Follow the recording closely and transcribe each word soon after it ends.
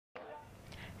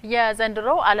የዘንድሮ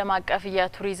ዓለም አቀፍ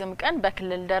የቱሪዝም ቀን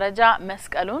በክልል ደረጃ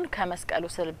መስቀሉን ከመስቀሉ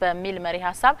ስር በሚል መሪ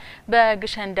ሐሳብ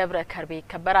በግሸን ደብረ ከርቤ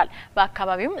ይከበራል።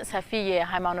 በአካባቢውም ሰፊ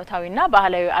የሃይማኖታዊና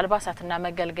ባህላዊ አልባሳትና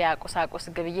መገልገያ ቁሳቁስ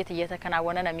ግብይት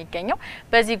እየተከናወነ ነው የሚገኘው።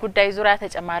 በዚህ ጉዳይ ዙሪያ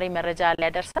ተጨማሪ መረጃ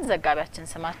ሊያደርሰን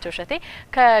ዘጋቢያችን ስማቸው ሸቴ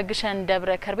ከግሸን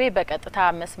ደብረ ከርቤ በቀጥታ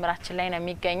መስመራችን ላይ ነው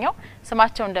የሚገኘው።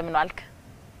 ስማቸው እንደምን ዋልክ?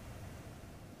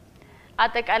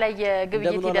 አጠቃላይ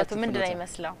የግብይት ሂደቱ ምንድነው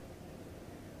ይመስለው?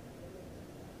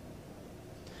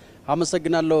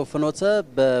 አመሰግናለሁ ፍኖተ።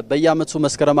 በየአመቱ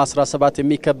መስከረም 17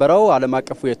 የሚከበረው ዓለም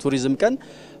አቀፉ የቱሪዝም ቀን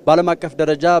በዓለም አቀፍ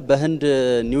ደረጃ በህንድ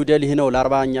ኒው ዴልሂ ነው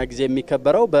ለ40ኛ ጊዜ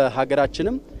የሚከበረው።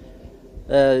 በሀገራችንም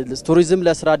ቱሪዝም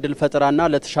ለስራ ዕድል ፈጠራና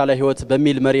ለተሻለ ህይወት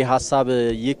በሚል መሪ ሐሳብ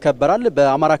ይከበራል።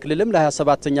 በአማራ ክልልም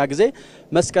ለ27ኛ ጊዜ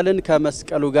መስቀልን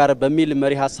ከመስቀሉ ጋር በሚል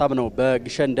መሪ ሐሳብ ነው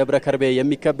በግሸን ደብረ ከርቤ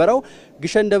የሚከበረው።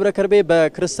 ግሸን ደብረ ከርቤ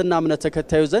በክርስትና እምነት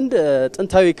ተከታዩ ዘንድ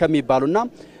ጥንታዊ ከሚባሉና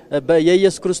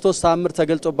የኢየሱስ ክርስቶስ ተአምር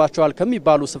ተገልጦባቸዋል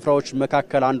ከሚባሉ ስፍራዎች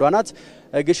መካከል አንዷ ናት።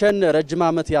 ግሸን ረጅም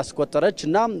ዓመት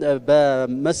ያስቆጠረችና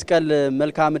በመስቀል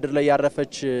መልክዓ ምድር ላይ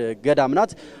ያረፈች ገዳም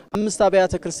ናት። 5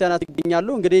 አብያተ ክርስቲያናት ይገኛሉ።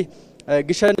 እንግዲህ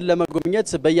ግሸን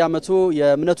ለመጎብኘት በየአመቱ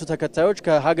የእምነቱ ተከታዮች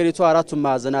ከሀገሪቱ አራቱ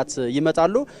ማዕዘናት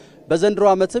ይመጣሉ። በዘንድሮ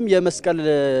ዓመትም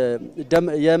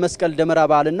የመስቀል ደመራ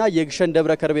በዓልና የግሸን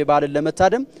ደብረ ከርቤ በዓልን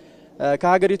ለመታደም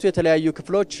ከሀገሪቱ የተለያዩ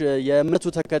ክፍሎች የእምነቱ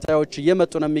ተከታዮች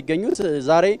እየመጡ ነው የሚገኙት።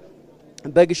 ዛሬ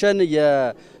በግሸን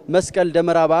የመስቀል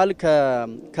ደመራ በዓል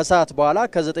ከሰዓት በኋላ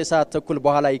ከ9 ሰዓት ተኩል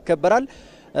በኋላ ይከበራል።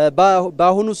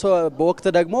 በአሁኑ ወቅት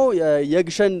ደግሞ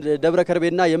የግሸን ደብረ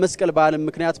ከርቤና የመስቀል በዓል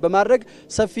ምክንያት በማድረግ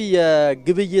ሰፊ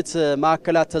የግብይት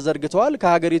ማዕከላት ተዘርግተዋል።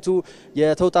 ከሀገሪቱ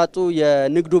የተውጣጡ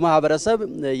የንግዱ ማህበረሰብ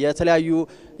የተለያዩ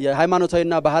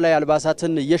የሃይማኖታዊና ባህላዊ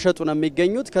አልባሳትን እየሸጡ ነው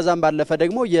የሚገኙት። ከዛም ባለፈ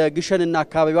ደግሞ የግሸንና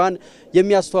አካባቢዋን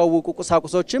የሚያስተዋውቁ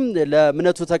ቁሳቁሶችም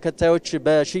ለእምነቱ ተከታዮች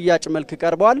በሽያጭ መልክ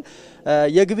ቀርበዋል።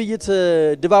 የግብይት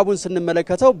ድባቡን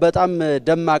ስንመለከተው በጣም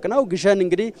ደማቅ ነው። ግሸን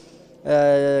እንግዲህ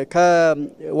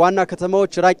ከዋና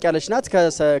ከተማዎች ራቅ ያለች ናት።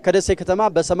 ከደሴ ከተማ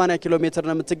በ80 ኪሎ ሜትር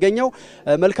ነው የምትገኘው።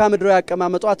 መልክዓ ምድራዊ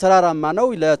አቀማመጧ ተራራማ ነው።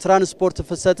 ለትራንስፖርት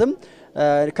ፍሰትም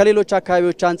ከሌሎች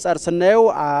አካባቢዎች አንጻር ስናየው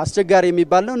አስቸጋሪ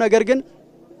የሚባል ነው። ነገር ግን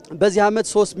በዚህ አመት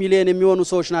 3 ሚሊዮን የሚሆኑ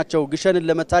ሰዎች ናቸው ግሸንን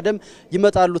ለመታደም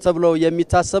ይመጣሉ ተብሎ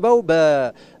የሚታሰበው።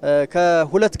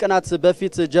 ከሁለት ቀናት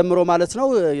በፊት ጀምሮ ማለት ነው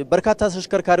በርካታ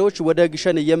ተሽከርካሪዎች ወደ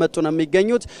ግሸን እየመጡ ነው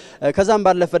የሚገኙት። ከዛም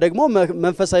ባለፈ ደግሞ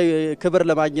መንፈሳዊ ክብር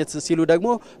ለማግኘት ሲሉ ደግሞ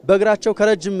በእግራቸው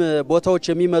ከረጅም ቦታዎች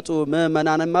የሚመጡ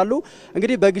ምዕመናንም አሉ።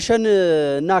 እንግዲህ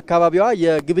በግሸንና አካባቢዋ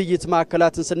የግብይት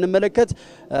ማዕከላትን ስንመለከት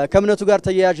ከእምነቱ ጋር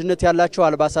ተያያዥነት ያላቸው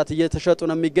አልባሳት እየተሸጡ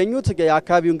ነው የሚገኙት።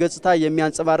 የአካባቢውን ገጽታ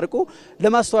የሚያንጸባርቁ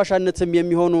ለማስተዋሻነትም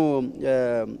የሚሆኑ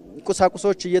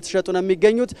ቁሳቁሶች እየተሸጡ ነው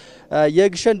የሚገኙት።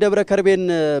 የግሸን ደብረ ከርቤን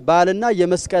በዓልና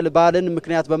የመስቀል በዓልን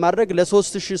ምክንያት በማድረግ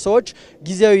ለ3000 ሰዎች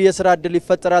ጊዜያዊ የስራ ዕድል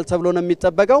ይፈጠራል ተብሎ ነው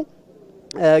የሚጠበቀው።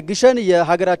 ግሸን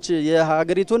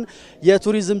የሀገሪቱን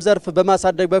የቱሪዝም ዘርፍ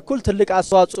በማሳደግ በኩል ትልቅ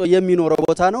አስተዋጽኦ የሚኖረው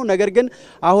ቦታ ነው። ነገር ግን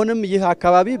አሁንም ይህ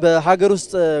አካባቢ በሀገር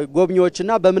ውስጥ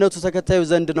ጎብኚዎችና በእምነቱ ተከታዩ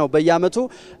ዘንድ ነው በየአመቱ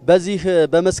በዚህ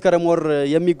በመስከረም ወር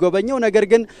የሚጎበኘው። ነገር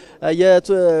ግን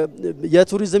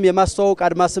የቱሪዝም የማስተዋወቅ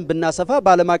አድማስን ብናሰፋ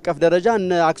በዓለም አቀፍ ደረጃ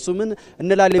እነ አክሱምን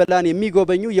እነ ላሊበላን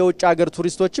የሚጎበኙ የውጭ ሀገር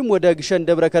ቱሪስቶችም ወደ ግሸን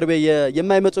ደብረ ከርቤ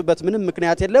የማይመጡበት ምንም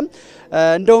ምክንያት የለም።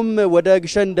 እንደውም ወደ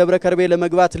ግሸን ደብረ ከርቤ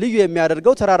ለመግባት ልዩ የሚያደርገው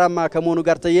ተራራማ ከመሆኑ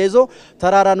ጋር ተያይዞ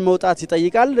ተራራን መውጣት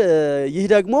ይጠይቃል። ይህ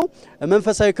ደግሞ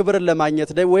መንፈሳዊ ክብርን ለማግኘት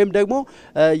ወይም ደግሞ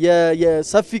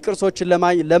የሰፊ ቅርሶችን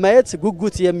ለማየት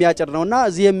ጉጉት የሚያጭር ነውና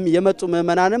እዚህም የመጡ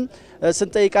ምዕመናንም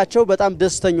ስንጠይቃቸው በጣም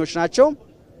ደስተኞች ናቸው።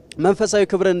 መንፈሳዊ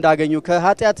ክብር እንዳገኙ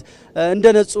ከኃጢያት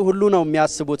እንደነጹ ሁሉ ነው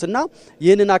የሚያስቡትና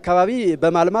ይህንን አካባቢ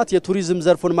በማልማት የቱሪዝም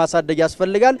ዘርፉን ማሳደግ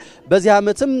ያስፈልጋል። በዚህ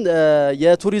አመትም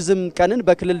የቱሪዝም ቀንን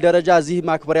በክልል ደረጃ እዚህ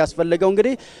ማክበር ያስፈልገው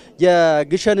እንግዲህ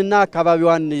የግሸንና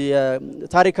አካባቢዋን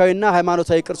ታሪካዊና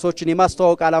ሃይማኖታዊ ቅርሶችን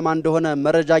የማስተዋወቅ ዓላማ እንደሆነ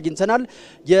መረጃ አግኝተናል።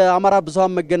 የአማራ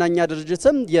ብዙሃን መገናኛ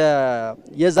ድርጅትም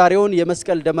የዛሬውን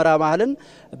የመስቀል ደመራ ባህልን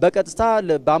በቀጥታ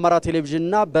በአማራ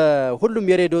ቴሌቪዥንና በሁሉም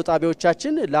የሬዲዮ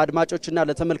ጣቢያዎቻችን ለአድማጮችና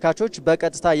ለተመልካቾች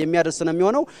በቀጥታ የሚያደርስ ነው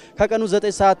የሚሆነው። ከቀኑ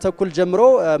 9 ሰዓት ተኩል ጀምሮ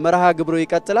መርሃ ግብሩ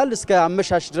ይቀጥላል እስከ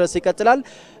አመሻሽ ድረስ ይቀጥላል።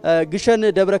 ግሸን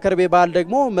ደብረ ከርቤ በዓል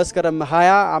ደግሞ መስከረም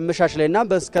 20 አመሻሽ ላይና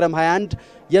መስከረም 21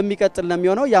 የሚቀጥል ነው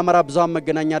የሚሆነው። የአማራ ብዙሃን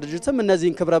መገናኛ ድርጅትም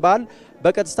እነዚህን ክብረ በዓል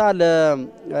በቀጥታ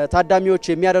ለታዳሚዎች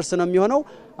የሚያደርስ ነው የሚሆነው።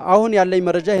 አሁን ያለኝ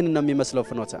መረጃ ይሄንን ነው የሚመስለው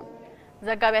ፍኖተ።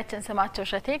 ዘጋቢያችን ስማቸው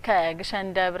ሸቴ ከግሸን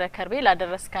ደብረ ከርቤ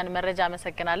ላደረስከን መረጃ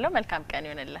አመሰግናለሁ። መልካም ቀን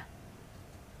ይሁንልህ።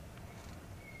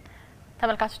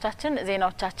 ተመልካቾቻችን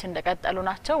ዜናዎቻችን እንደቀጠሉ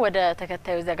ናቸው። ወደ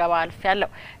ተከታዩ ዘገባ አልፈያለሁ።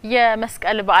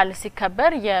 የመስቀል በዓል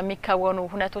ሲከበር የሚከወኑ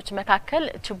ሁነቶች መካከል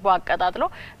ችቦ አቀጣጥሎ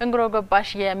እንግሮ ገባሽ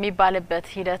የሚባልበት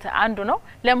ሂደት አንዱ ነው።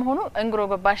 ለመሆኑ እንግሮ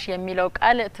ገባሽ የሚለው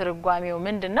ቃል ትርጓሜው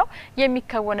ምንድነው?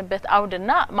 የሚከወንበት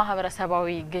አውድና ማህበረሰባዊ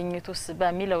ግኝቱስ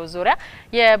በሚለው ዙሪያ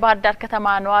የባህር ዳር ከተማ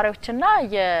ነዋሪዎችና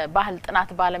የባህል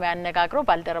ጥናት ባለሙያ አነጋግሮ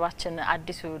ባልደረባችን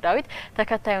አዲሱ ዳዊት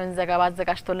ተከታዩን ዘገባ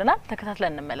አዘጋጅቶልናል።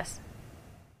 ተከታትለን እንመለስ።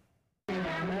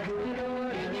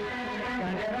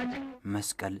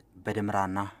 መስቀል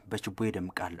በደምራና በችቦ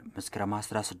ይደምቃል። መስከረም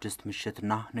 16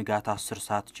 ምሽትና ንጋት 10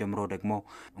 ሰዓት ጀምሮ ደግሞ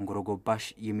እንግሮ ጎባሽ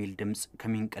የሚል ድምጽ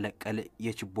ከሚንቀለቀል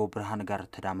የችቦ ብርሃን ጋር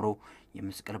ተዳምሮ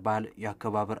የመስቀል በዓል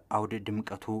ያከባበር አውድ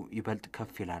ድምቀቱ ይበልጥ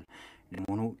ከፍ ይላል።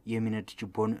 ለመሆኑ የሚነድ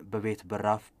ችቦን በቤት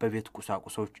በራፍ በቤት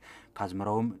ቁሳቁሶች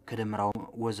ካዝመራውም ከደምራውም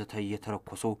ወዘተ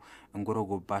እየተረኮሱ እንግሮ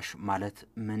ጎባሽ ማለት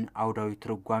ምን አውዳዊ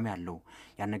ትርጓሜ አለው?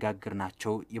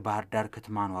 ያነጋግርናቸው የባህር ዳር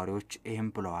ከተማ ነዋሪዎች ይሄም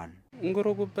ብለዋል። እንግሮ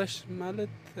ጎባሽ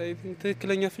ማለት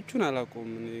ትክክለኛ ፍቹን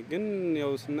አላውቀውም። ግን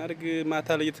ያው ስናርግ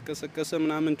ማታ ላይ የተቀሰቀሰ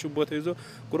ምናምን ችቦ ተይዞ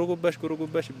እንግሮ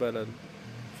ጎባሽ ይባላል።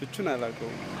 ፍቹን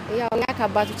አላውቀውም። ያው ያ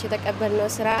ከአባቶች የተቀበልነው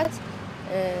ስርዓት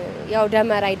ያው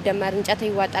ደመራ ይደመር እንጨት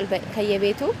ይዋጣል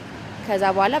ከየቤቱ ከዛ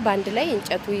በኋላ ባንድ ላይ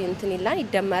እንጨቱ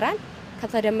ይደመራል።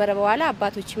 ከተደመረ በኋላ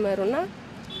አባቶች ይመሩና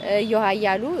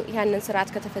ይያያሉ። ያንን ስርዓት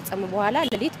ከተፈጸመ በኋላ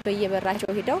ለሊት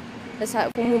በየበራቸው ሄደው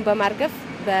ፉሙን በማርገፍ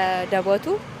በደቦቱ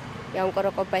ያው እንግሮ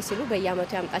ጎባሽ ሲሉ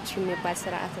በየአመቱ ያምጣችሁ የሚባል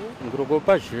ስርዓት ነው። እንግሮ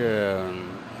ጎባሽ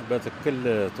በትክክል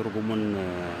ትርጉሙን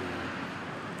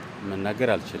መናገር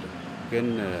አልችልም። ግን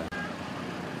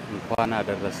እንኳን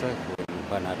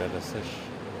አደረሰሽ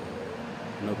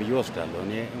ነው ብዬ ወስዳለሁ።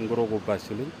 እኔ እንግሮ ጎባሽ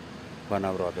ሲሉኝ እንኳን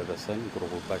አብሮ አደረሰን እንግሮ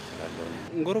ጎባሽ ይላልው።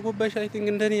 እንግሮ ጎባሽ አይ ቲንክ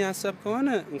እንደኔ ሐሳብ ከሆነ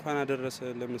እንኳን አደረሰ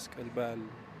ለመስቀል በዓል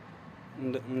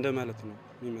እንደማለት ነው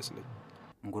የሚመስለኝ።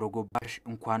 እንግሮ ጎባሽ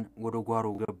እንኳን ወደ ጓሮ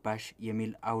ገባሽ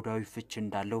የሚል አውዳዊ ፍች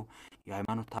እንዳለው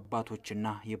የሃይማኖት አባቶችና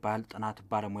የባህል ጥናት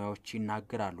ባለሙያዎች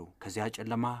ይናገራሉ። ከዚያ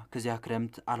ጨለማ ከዚያ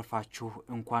ክረምት አልፋችሁ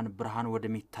እንኳን ብርሃን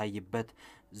ወደሚታይበት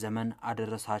ዘመን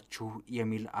አደረሳችሁ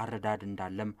የሚል አረዳድ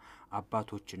እንዳለም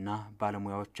አባቶችና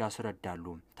ባለሙያዎች ያስረዳሉ።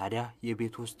 ታዲያ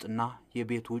የቤት ውስጥና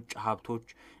የቤት ውጭ ሀብቶች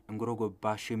እንግሮ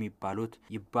ጎባሽ የሚባሉት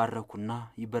ይባረኩና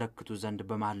ይበረክቱ ዘንድ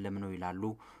በማለም ነው ይላሉ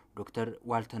ዶክተር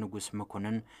ዋልተ ንጉስ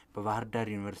መኮንን በባህር ዳር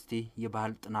ዩኒቨርሲቲ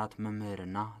የባህል ጥናት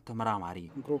መምህርና ተመራማሪ።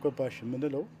 እንግሮ ጎባሽ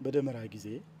ምንለው በደመራ ጊዜ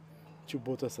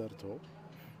ችቦ ተሰርቶ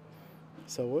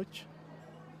ሰዎች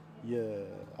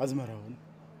የአዝመራውን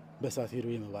በሳት ሄዶ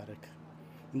የመባረክ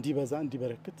እንዲበዛ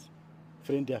እንዲበረክት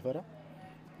ፍሬ እንዲያፈራ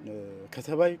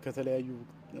ከተባይ ከተለያዩ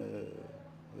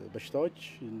በሽታዎች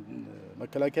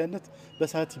መከላከያነት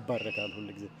በሳት ይባረካል። ሁሉ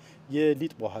ጊዜ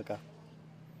የሊጥ በኋቃ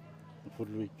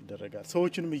ሁሉ ይደረጋል።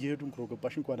 ሰዎችንም እየሄዱ እንግሮ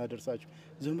ጎባሽ እንኳን አደረሳችሁ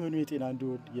ዘመኑ የጤና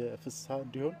እንዲሆን የፍስሐ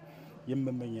እንዲሆን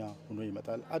የመመኛ ሆኖ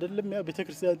ይመጣል። አይደለም ያ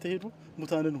ቤተክርስቲያን ተሄዱ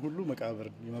ሙታንን ሁሉ መቃብር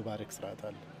የመባረክ ስርዓት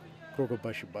አለ። እንግሮ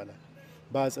ጎባሽ ይባላል።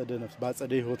 በአጸደ ነፍስ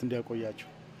በአጸደ ህይወት እንዲያቆያቸው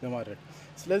ለማድረግ።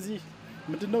 ስለዚህ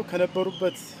ምንድነው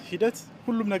ከነበሩበት ሂደት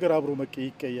ሁሉም ነገር አብሮ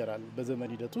ይቀየራል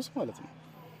በዘመን ሂደት ውስጥ ማለት ነው።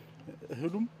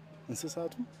 እህሉም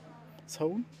እንስሳቱም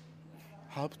ሰውም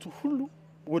ሀብቱ ሁሉ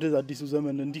ወደ አዲሱ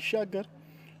ዘመን እንዲሻገር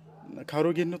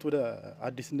ካሮጌነት ወደ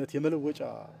አዲስነት የመለወጫ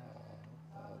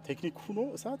ቴክኒክ ሆኖ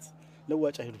እሳት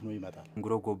ለዋጫ ሄዱ ነው ይመጣል።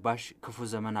 እንግሮ ጎባሽ ክፉ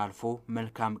ዘመን አልፎ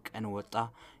መልካም ቀን ወጣ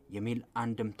የሚል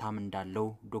አንድምታም እንዳለው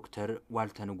ዶክተር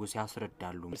ዋልተ ንጉስ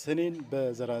ያስረዳሉ። ሰኔን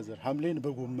በዘራዘር ሐምሌን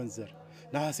በጎመን ዘር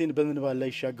ነሐሴን በምንባል ላይ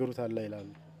ይሻገሩታል ይላሉ።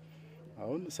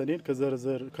 አሁን ሰኔን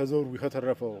ከዘሩ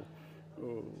ከተረፈው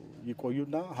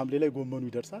ይቆዩና ሐምሌ ላይ ጎመኑ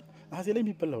ይደርሳል። ነሐሴ ላይ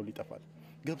የሚበላው ይጠፋል።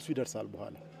 ገብሱ ይደርሳል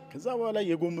በኋላ ከዛ በኋላ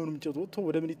የጎመኑ እንጨት ወጥቶ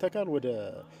ወደ ምን ይተካል? ወደ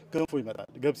ገንፎ ይመጣል።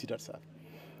 ገብስ ይደርሳል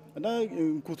እና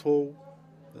እንኩቶ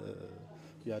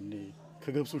ያኔ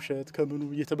ከገብሱ ሸት ከምኑ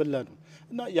እየተበላ ነው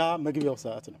እና ያ መግቢያው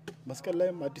ሰዓት ነው። መስቀል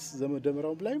ላይም አዲስ ዘመን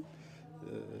ደመራው ላይም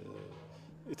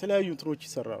የተለያዩ እንትኖች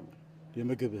ይሰራሉ።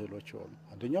 የምግብ እህሎች ሆነ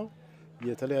አንደኛው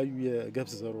የተለያዩ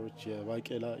የገብስ ዘሮች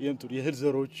የባቄላ የእህል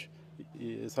ዘሮች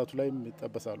እሳቱ ላይም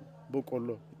ይጠበሳሉ። በቆሎ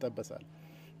ይጠበሳል።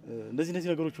 እነዚህ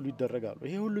ነገሮች ሁሉ ይደረጋሉ።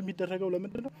 ይሄ ሁሉ የሚደረገው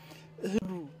ለምንድን ነው? እህሉ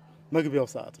መግቢያው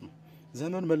ሰዓት ነው።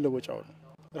 ዘመን መለወጫው ነው።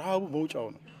 ረሃቡ መውጫው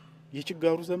ነው።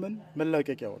 የችጋሩ ዘመን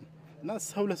መላቀቂያው ነው እና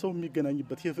ሰው ለሰው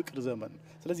የሚገናኝበት የፍቅር ዘመን ነው።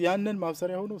 ስለዚህ ያንን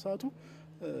ማብሰሪያ ሆኖ ሰዓቱ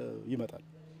ይመጣል።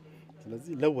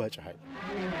 ስለዚህ ለዋጭ ኃይል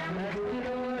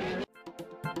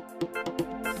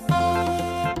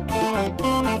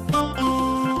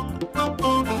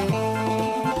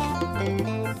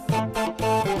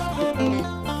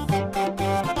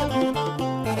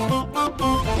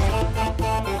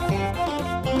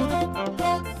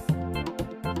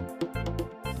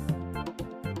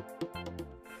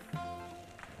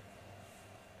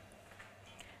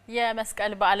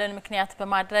የመስቀል በዓልን ምክንያት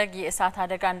በማድረግ የእሳት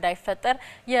አደጋ እንዳይፈጠር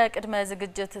የቅድመ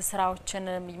ዝግጅት ስራዎችን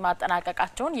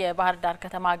ማጠናቀቃቸውን የባህር ዳር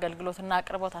ከተማ አገልግሎትና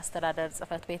አቅርቦት አስተዳደር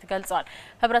ጽሕፈት ቤት ገልጿል።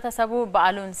 ህብረተሰቡ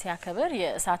በዓሉን ሲያከብር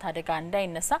የእሳት አደጋ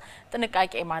እንዳይነሳ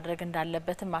ጥንቃቄ ማድረግ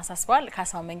እንዳለበትም አሳስቧል።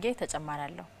 ካሳው መንጌ ተጨማሪ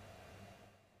አለው።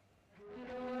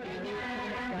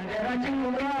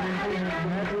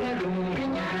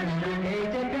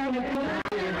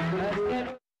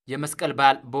 የመስቀል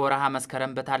በዓል በወርሃ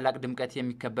መስከረም በታላቅ ድምቀት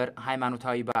የሚከበር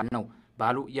ሃይማኖታዊ በዓል ነው።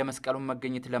 በዓሉ የመስቀሉን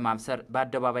መገኘት ለማብሰር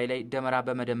በአደባባይ ላይ ደመራ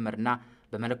በመደመርና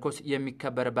በመለኮስ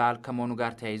የሚከበር በዓል ከመሆኑ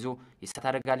ጋር ተያይዞ የእሳት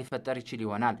አደጋ ሊፈጠር ይችል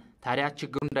ይሆናል። ታዲያ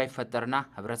ችግሩ እንዳይፈጠርና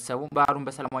ህብረተሰቡ በዓሉን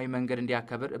በሰላማዊ መንገድ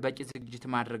እንዲያከብር በቂ ዝግጅት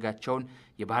ማድረጋቸውን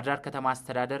የባህር ዳር ከተማ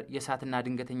አስተዳደር የእሳትና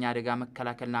ድንገተኛ አደጋ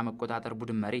መከላከልና መቆጣጠር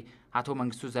ቡድን መሪ አቶ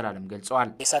መንግስቱ ዘላለም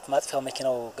ገልጸዋል። የእሳት ማጥፊያው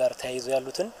መኪናው ጋር ተያይዞ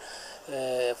ያሉትን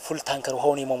ፉል ታንከር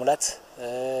ውሃውን የመሙላት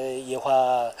የውሃ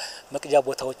መቅጃ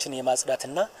ቦታዎችን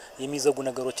የማጽዳትና የሚዘጉ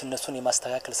ነገሮች እነሱን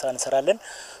የማስተካከል ስራ እንሰራለን።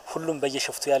 ሁሉም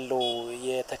በየሽፍቱ ያለው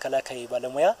የተከላካይ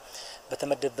ባለሙያ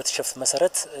በተመደበበት ሽፍት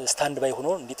መሰረት ስታንድ ባይ ሆኖ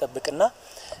እንዲጠብቅና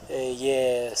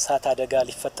የእሳት አደጋ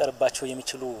ሊፈጠርባቸው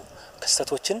የሚችሉ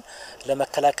ክስተቶችን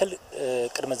ለመከላከል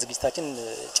ቅድመ ዝግጅታችን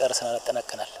ጨርሰናል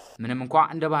አጠናቀናል። ምንም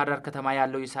እንኳን እንደ ባህር ዳር ከተማ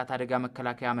ያለው የእሳት አደጋ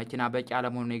መከላከያ መኪና በቂ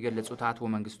አለመሆኑን የገለጹት አቶ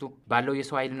መንግስቱ ባለው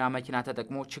የሰው ኃይልና መኪና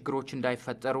ተጠቅሞ ችግሮች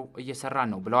እንዳይፈጠሩ እየሰራን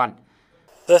ነው ብለዋል።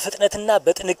 በፍጥነትና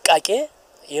በጥንቃቄ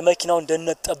የመኪናውን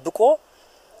ደህንነት ጠብቆ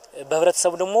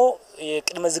በህብረተሰቡ ደግሞ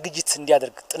የቅድመ ዝግጅት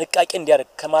እንዲያደርግ ጥንቃቄ እንዲያደርግ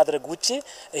ከማድረግ ውጪ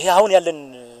ይሄ አሁን ያለን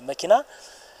መኪና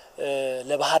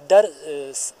ለባህር ዳር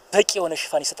በቂ የሆነ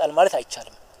ሽፋን ይሰጣል ማለት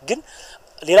አይቻልም። ግን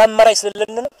ሌላ አማራጭ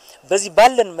ስለሌለን በዚህ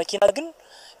ባለን መኪና ግን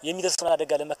የሚደርሰውን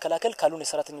አደጋ ለመከላከል ካሉን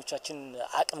የሰራተኞቻችን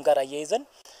አቅም ጋር አያይዘን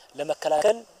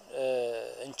ለመከላከል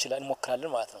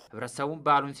እንሞክራለን ማለት ነው። ህብረተሰቡ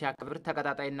በዓሉን ሲያከብር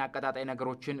ተቀጣጣይና አቀጣጣይ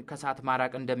ነገሮችን ከእሳት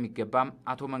ማራቅ እንደሚገባም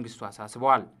አቶ መንግስቱ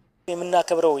አሳስበዋል።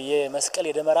 የምናከብረው የመስቀል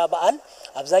የደመራ በዓል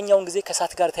አብዛኛውን ጊዜ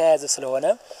ከእሳት ጋር ተያያዘ ስለሆነ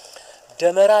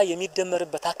ደመራ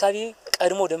የሚደመርበት አካባቢ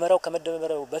ቀድሞ ደመራው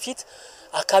ከመደመረው በፊት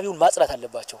አካባቢውን ማጽዳት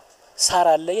አለባቸው። ሳር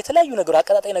አለ፣ የተለያዩ ነገሮች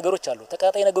አቀጣጣይ ነገሮች አሉ፣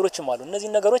 ተቀጣጣይ ነገሮችም አሉ። እነዚህ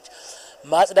ነገሮች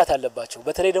ማጽዳት አለባቸው።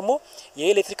 በተለይ ደግሞ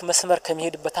የኤሌክትሪክ መስመር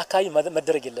ከሚሄድበት አካባቢ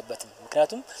መደረግ የለበትም።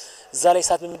 ምክንያቱም እዛ ላይ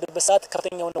እሳት በሚደርበት ሰዓት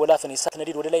ከፍተኛውን ወላፈን የእሳት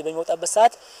ነዲድ ወደ ላይ በሚወጣበት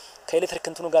ሰዓት ከኤሌክትሪክ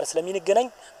እንትኑ ጋር ስለሚገናኝ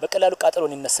በቀላሉ ቃጠሎ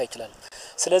ሊነሳ ይችላል።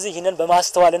 ስለዚህ ይህንን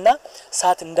በማስተዋልና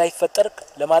እሳት እንዳይፈጠር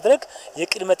ለማድረግ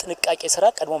የቅድመ ጥንቃቄ ስራ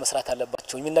ቀድሞ መስራት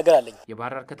አለባቸው የሚል ነገር አለኝ።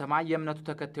 የባህር ዳር ከተማ የእምነቱ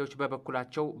ተከታዮች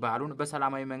በበኩላቸው በዓሉን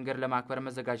በሰላማዊ መንገድ ለማክበር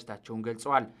መዘጋጀታቸውን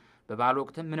ገልጸዋል። በበዓሉ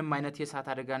ወቅት ምንም አይነት የእሳት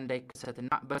አደጋ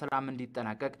እንዳይከሰትና በሰላም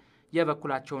እንዲጠናቀቅ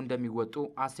የበኩላቸው እንደሚወጡ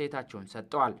አስተያየታቸውን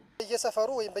ሰጥተዋል። በየሰፈሩ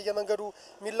ወይም በየመንገዱ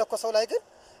የሚለኮሰው ላይ ግን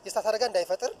የእሳት አደጋ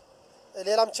እንዳይፈጥር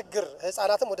ሌላም ችግር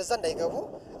ህፃናትም ወደዛ እንዳይገቡ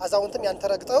አዛውንትም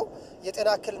ያንተረግጠው የጤና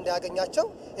እክል እንዳያገኛቸው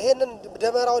ይሄንን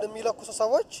ደመራውን የሚለኩሱ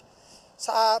ሰዎች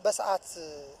በሰዓት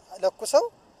ለኩሰው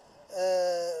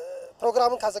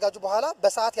ፕሮግራሙን ካዘጋጁ በኋላ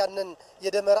በሰዓት ያንን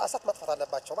የደመራ እሳት ማጥፋት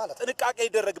አለባቸው ማለት ነው። ጥንቃቄ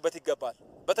ይደረግበት ይገባል።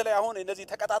 በተለይ አሁን እነዚህ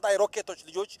ተቀጣጣይ ሮኬቶች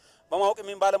ልጆች በማወቅ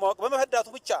ምን ባለማወቅ በመፈዳቱ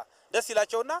ብቻ ደስ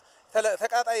ይላቸውና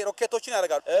ተቀጣጣይ ሮኬቶችን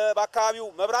ያደርጋሉ። በአካባቢው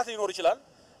መብራት ሊኖር ይችላል፣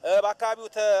 በአካባቢው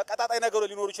ተቀጣጣይ ነገሮች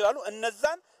ሊኖሩ ይችላሉ።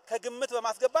 እነዛን ከግምት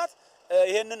በማስገባት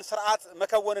ይሄንን ስርዓት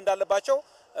መከወን እንዳለባቸው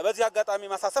በዚህ አጋጣሚ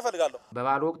ማሳሰብ ፈልጋለሁ።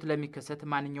 በበዓሉ ወቅት ለሚከሰት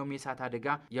ማንኛውም የእሳት አደጋ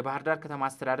የባህር ዳር ከተማ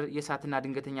አስተዳደር የእሳትና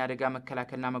ድንገተኛ አደጋ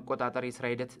መከላከልና መቆጣጠር የስራ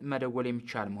ሂደት መደወል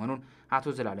የሚቻል መሆኑን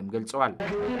አቶ ዘላለም ገልጸዋል።